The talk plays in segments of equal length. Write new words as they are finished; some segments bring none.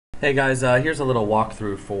Hey guys, here's a little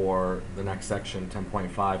walkthrough for the next section,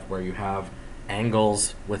 10.5, where you have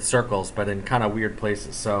angles with circles, but in kind of weird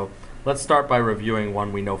places. So let's start by reviewing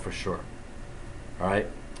one we know for sure. All right,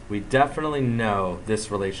 we definitely know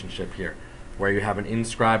this relationship here, where you have an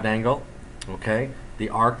inscribed angle. Okay, the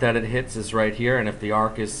arc that it hits is right here, and if the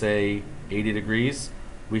arc is say 80 degrees,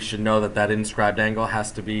 we should know that that inscribed angle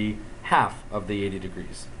has to be half of the 80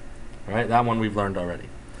 degrees. All right, that one we've learned already.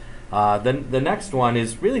 Then the next one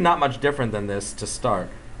is really not much different than this to start.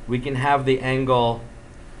 We can have the angle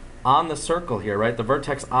on the circle here, right? The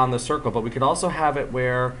vertex on the circle, but we could also have it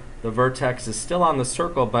where the vertex is still on the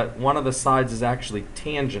circle, but one of the sides is actually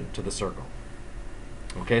tangent to the circle.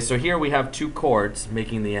 Okay, so here we have two chords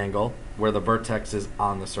making the angle where the vertex is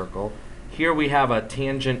on the circle. Here we have a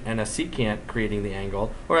tangent and a secant creating the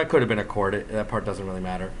angle, or it could have been a chord, that part doesn't really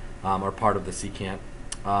matter, or part of the secant.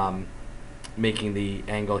 Making the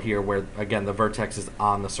angle here where, again, the vertex is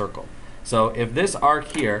on the circle. So if this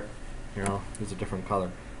arc here, here's a different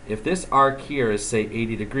color. If this arc here is, say,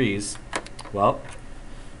 80 degrees, well,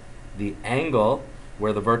 the angle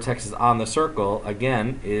where the vertex is on the circle,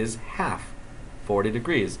 again, is half, 40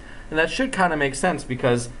 degrees. And that should kind of make sense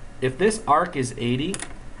because if this arc is 80,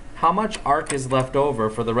 how much arc is left over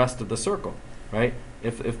for the rest of the circle, right?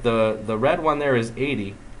 If the red one there is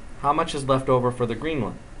 80, how much is left over for the green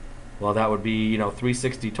one? Well, that would be,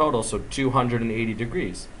 360 total, so 280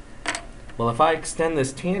 degrees. Well, if I extend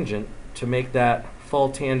this tangent to make that full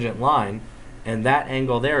tangent line, and that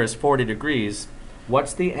angle there is 40 degrees,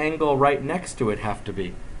 what's the angle right next to it have to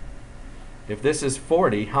be? If this is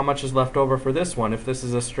 40, how much is left over for this one if this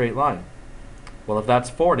is a straight line? Well, if that's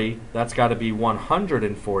 40, that's got to be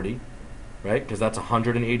 140, right? Because that's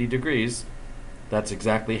 180 degrees. That's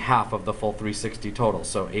exactly half of the full 360 total.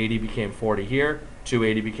 So 80 became 40 here,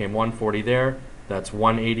 280 became 140 there. That's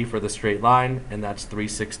 180 for the straight line, and that's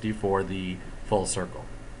 360 for the full circle.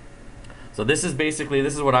 So this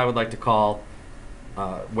is what I would like to call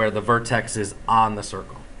where the vertex is on the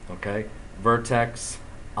circle. Okay, vertex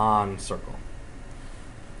on circle.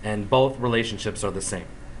 And both relationships are the same.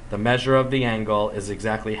 The measure of the angle is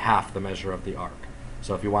exactly half the measure of the arc.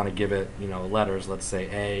 So if you want to give it, letters, let's say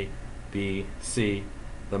A, B, C,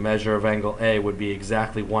 the measure of angle A would be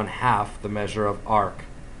exactly 1/2 the measure of arc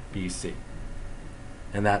BC.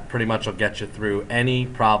 And that pretty much will get you through any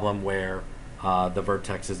problem where the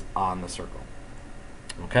vertex is on the circle.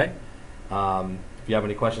 Okay? If you have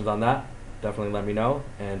any questions on that, definitely let me know,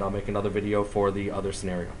 and I'll make another video for the other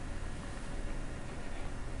scenario.